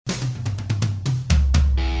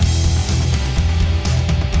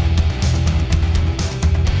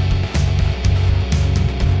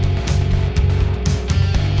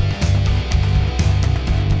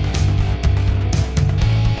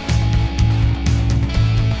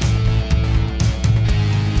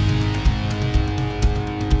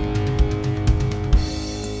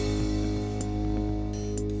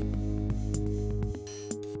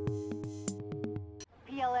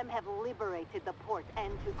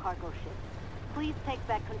2 cargo ships. Please take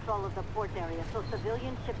back control of the port area so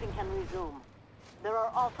civilian shipping can resume. There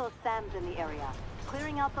are also SAMs in the area.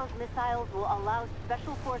 Clearing out those missiles will allow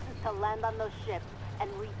special forces to land on those ships and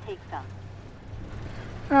retake them.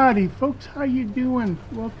 Howdy folks, how you doing?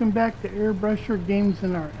 Welcome back to Airbrusher Games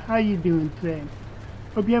and Art. How you doing today?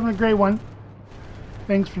 Hope you're having a great one.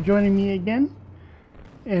 Thanks for joining me again.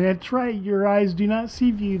 And that's right, your eyes do not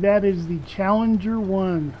see view. That is the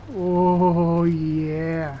Challenger1. Oh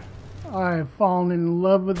yeah. I have fallen in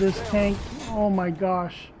love with this tank. Oh my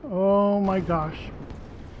gosh. Oh my gosh.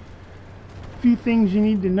 A few things you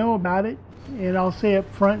need to know about it. And I'll say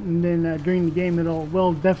up front, and then during the game it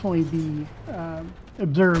will definitely be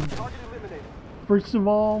observed. First of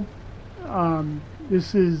all,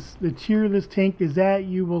 this is the tier this tank is at.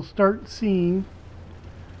 You will start seeing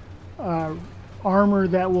armor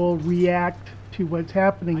that will react to what's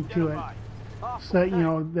happening to it. So, you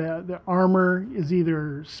know, the armor is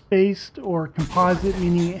either spaced or composite,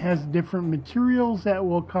 meaning it has different materials that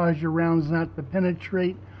will cause your rounds not to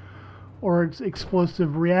penetrate, or it's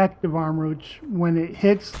explosive reactive armor, which when it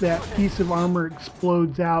hits, that piece of armor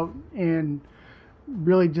explodes out and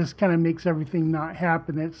really just kind of makes everything not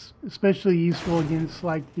happen. It's especially useful against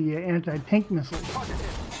like the anti-tank missiles.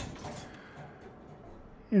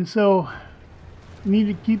 And so you need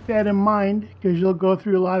to keep that in mind, because you'll go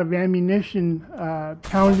through a lot of ammunition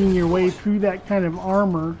pounding your way through that kind of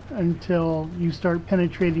armor until you start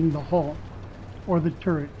penetrating the hull or the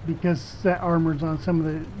turret, because that armor's on some of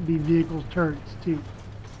the vehicle's turrets too.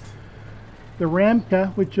 The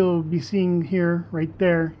Ramka, which you'll be seeing here right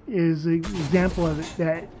there, is an example of it.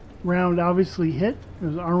 That round obviously hit. It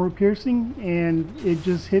was armor piercing, and it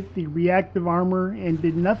just hit the reactive armor and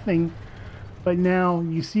did nothing. But now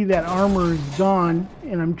you see that armor is gone,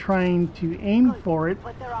 and I'm trying to aim for it.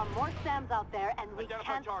 But there are more SAMs out there, and we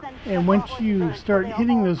can't send. And once you start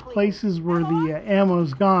hitting those places where the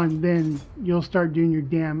ammo's gone, then you'll start doing your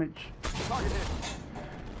damage.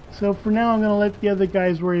 So for now, I'm going to let the other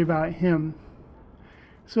guys worry about him.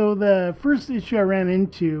 So the first issue I ran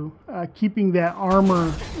into, keeping that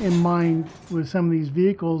armor in mind with some of these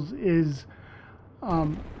vehicles, is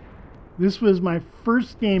this was my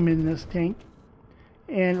first game in this tank.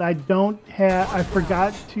 And I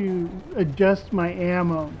forgot to adjust my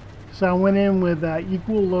ammo. So I went in with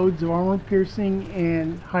equal loads of armor piercing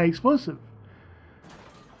and high explosive.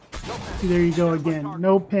 See, there you go again.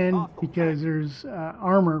 No pen, because there's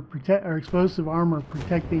explosive armor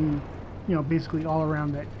protecting, you know, basically all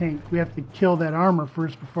around that tank. We have to kill that armor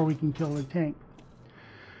first before we can kill the tank.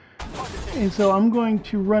 And so I'm going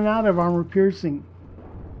to run out of armor piercing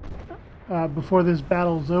before this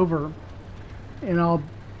battle's over. And I'll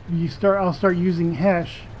start using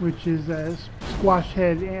HESH, which is a squash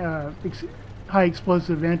head, high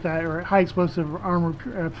explosive armor,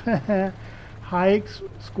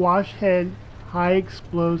 squash head, high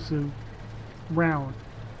explosive round.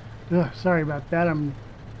 Ugh, sorry about that.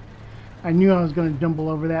 I knew I was going to jumble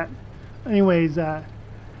over that. Anyways,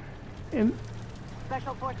 and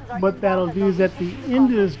what that'll do is at the end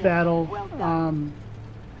of this battle,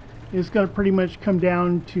 it's going to pretty much come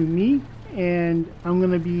down to me. And I'm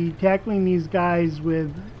going to be tackling these guys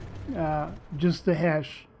with just the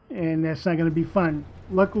HESH, and that's not going to be fun.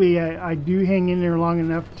 Luckily, I do hang in there long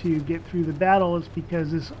enough to get through the battle. It's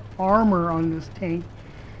because this armor on this tank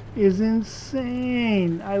is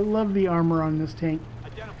insane. I love the armor on this tank.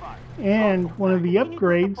 And one of the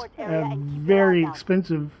upgrades, very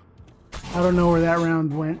expensive. I don't know where that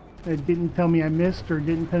round went. It didn't tell me I missed or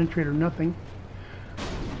didn't penetrate or nothing.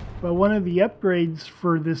 But one of the upgrades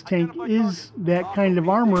for this tank is that kind of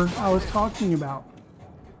armor I was talking about.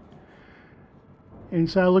 And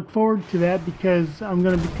so I look forward to that, because I'm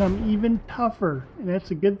going to become even tougher, and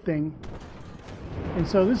that's a good thing. And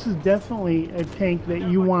so this is definitely a tank that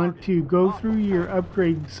you want to go through your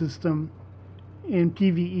upgrade system in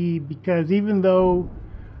PvE, because even though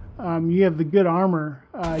you have the good armor,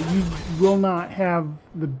 you will not have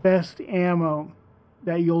the best ammo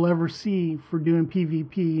that you'll ever see for doing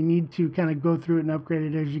PvP. You need to kind of go through it and upgrade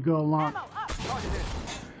it as you go along.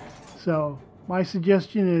 So my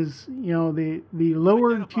suggestion is, you know, the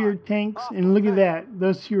lower tier tanks, and look at that,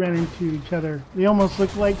 those two ran into each other. They almost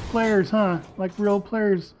look like players, huh? Like real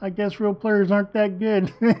players. I guess real players aren't that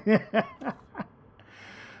good.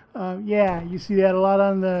 Yeah, you see that a lot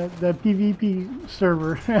on the PvP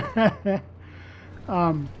server.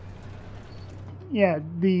 Yeah,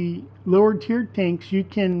 the lower tier tanks, you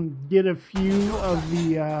can get a few of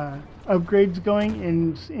the upgrades going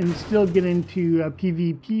and still get into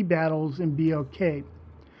PvP battles and be okay.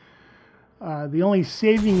 The only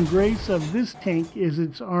saving grace of this tank is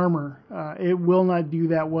its armor. It will not do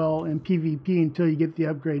that well in PvP until you get the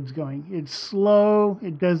upgrades going. It's slow,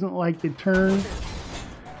 it doesn't like to turn.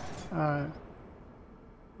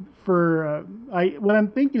 What I'm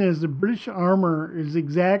thinking is the British armor is the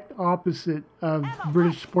exact opposite of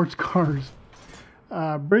British sports cars.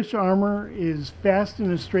 British armor is fast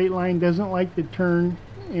in a straight line, doesn't like to turn,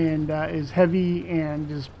 and is heavy and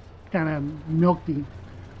just kind of milky.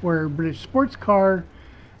 Where British sports car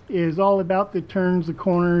is all about the turns, the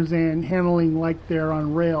corners, and handling like they're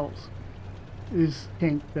on rails. This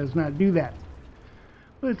tank does not do that.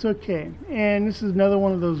 But it's okay. And this is another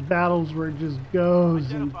one of those battles where it just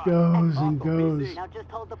goes and goes and goes.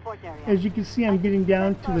 As you can see, I'm getting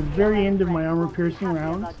down to the very end of my armor-piercing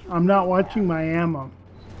rounds. I'm not watching my ammo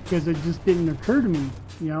because it just didn't occur to me,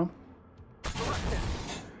 you know.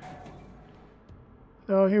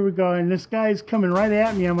 So here we go, and this guy's coming right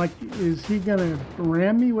at me. I'm like, is he gonna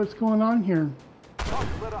ram me? What's going on here?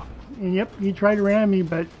 And yep, he tried to ram me,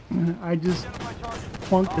 but I just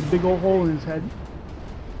plunked a big old hole in his head.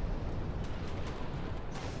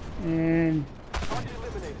 And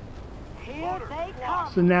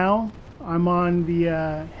so now I'm on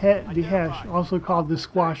the HESH, also called the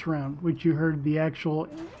squash round, which you heard the actual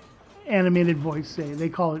animated voice say. They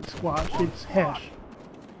call it squash. It's HESH.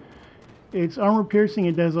 It's armor piercing.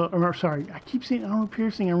 It does, sorry, I keep saying armor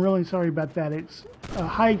piercing. I'm really sorry about that. It's a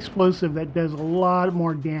high explosive that does a lot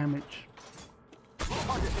more damage.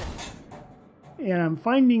 And I'm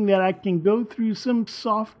finding that I can go through some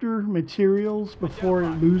softer materials before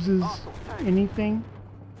it loses anything.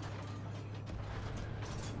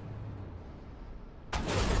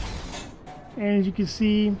 And as you can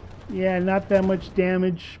see, yeah, not that much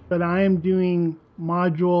damage, but I am doing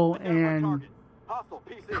module and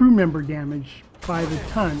crew member damage by the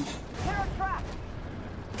ton.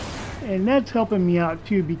 And that's helping me out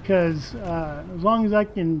too, because as long as I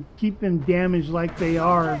can keep them damaged like they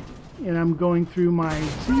are, and I'm going through my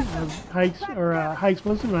high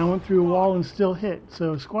explosive, and I went through a wall and still hit.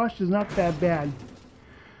 So squash is not that bad.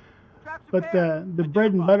 But the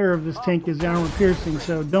bread and butter of this tank is armor piercing,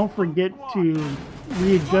 so don't forget to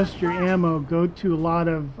readjust your ammo. Go to a lot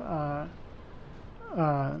of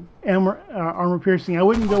armor piercing. I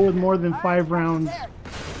wouldn't go with more than 5 rounds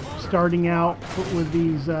starting out with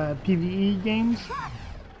these PvE games.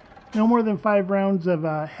 No more than 5 rounds of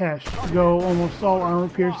HESH. Go almost all armor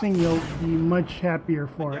piercing. You'll be much happier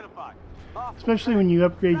for it, especially when you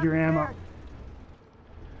upgrade your ammo.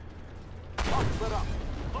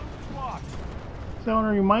 So I want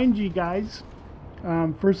to remind you guys,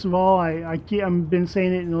 first of all, I've been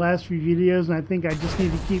saying it in the last few videos, and I think I just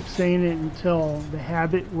need to keep saying it until the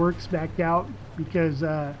habit works back out, because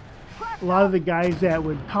a lot of the guys that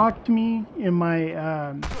would talk to me in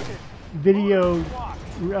my video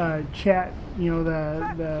chat, you know,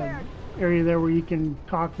 the area there where you can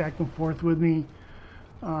talk back and forth with me,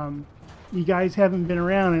 you guys haven't been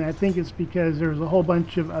around, and I think it's because there's a whole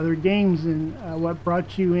bunch of other games, and what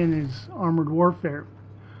brought you in is Armored Warfare.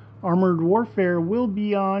 Armored Warfare will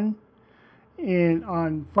be on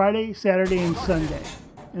Friday, Saturday, and Sunday.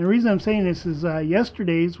 And the reason I'm saying this is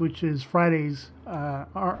yesterday's, which is Friday's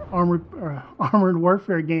Armored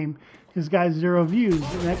Warfare game, has got 0 views,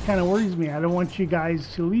 and that kind of worries me. I don't want you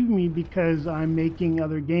guys to leave me because I'm making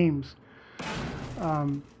other games.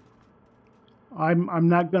 I'm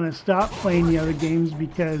not going to stop playing the other games,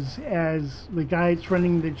 because as the guy that's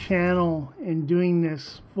running the channel and doing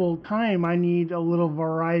this full time, I need a little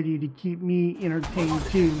variety to keep me entertained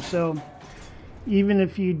too. So even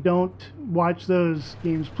if you don't watch those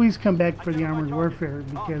games, please come back for the Armored Warfare,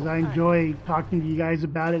 because I enjoy talking to you guys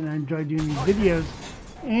about it, and I enjoy doing these videos.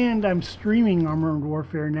 And I'm streaming Armored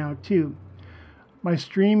Warfare now too. My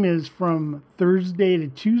stream is from Thursday to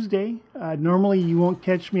Tuesday. Normally you won't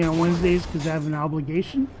catch me on Wednesdays because I have an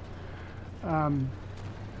obligation. Right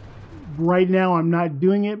now I'm not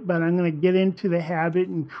doing it, but I'm going to get into the habit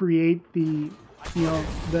and create the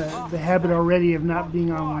habit already of not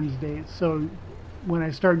being on Wednesdays. So when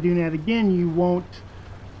I start doing that again, you won't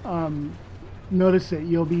notice it.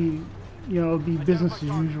 It'll be business as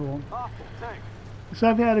usual. So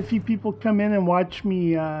I've had a few people come in and watch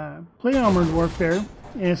me play Armored Warfare,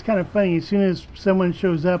 and it's kind of funny. As soon as someone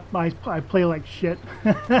shows up, I play like shit.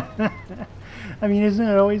 I mean, isn't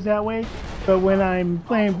it always that way? But when I'm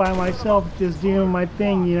playing by myself, just doing my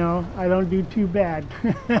thing, you know, I don't do too bad.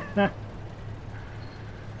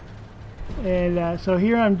 And so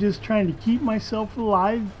here I'm just trying to keep myself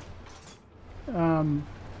alive.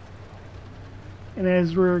 And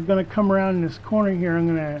as we're going to come around this corner here, I'm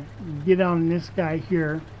going to get on this guy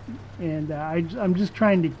here. And I'm just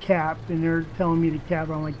trying to cap, and they're telling me to cap.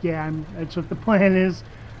 I'm like, yeah, that's what the plan is.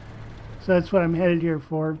 So that's what I'm headed here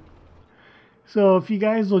for. So if you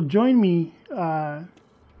guys will join me,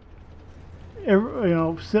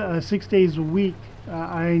 6 days a week,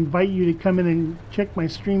 I invite you to come in and check my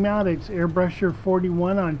stream out. It's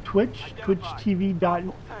Airbrusher41 on Twitch, twitchtv.com.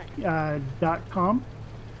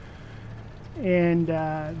 And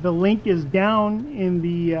the link is down in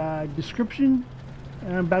the description.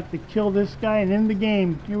 And I'm about to kill this guy and end the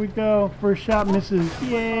game. Here we go. First shot misses.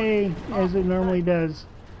 Yay! As it normally does.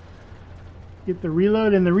 Get the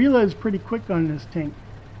reload. And the reload is pretty quick on this tank.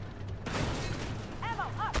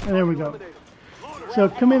 And there we go. So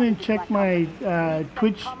come in and check my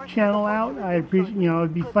Twitch channel out. I appreciate,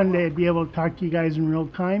 it'd be fun to be able to talk to you guys in real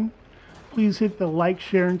time. Please hit the like,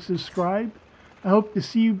 share, and subscribe. I hope to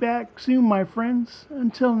see you back soon, my friends.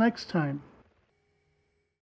 Until next time.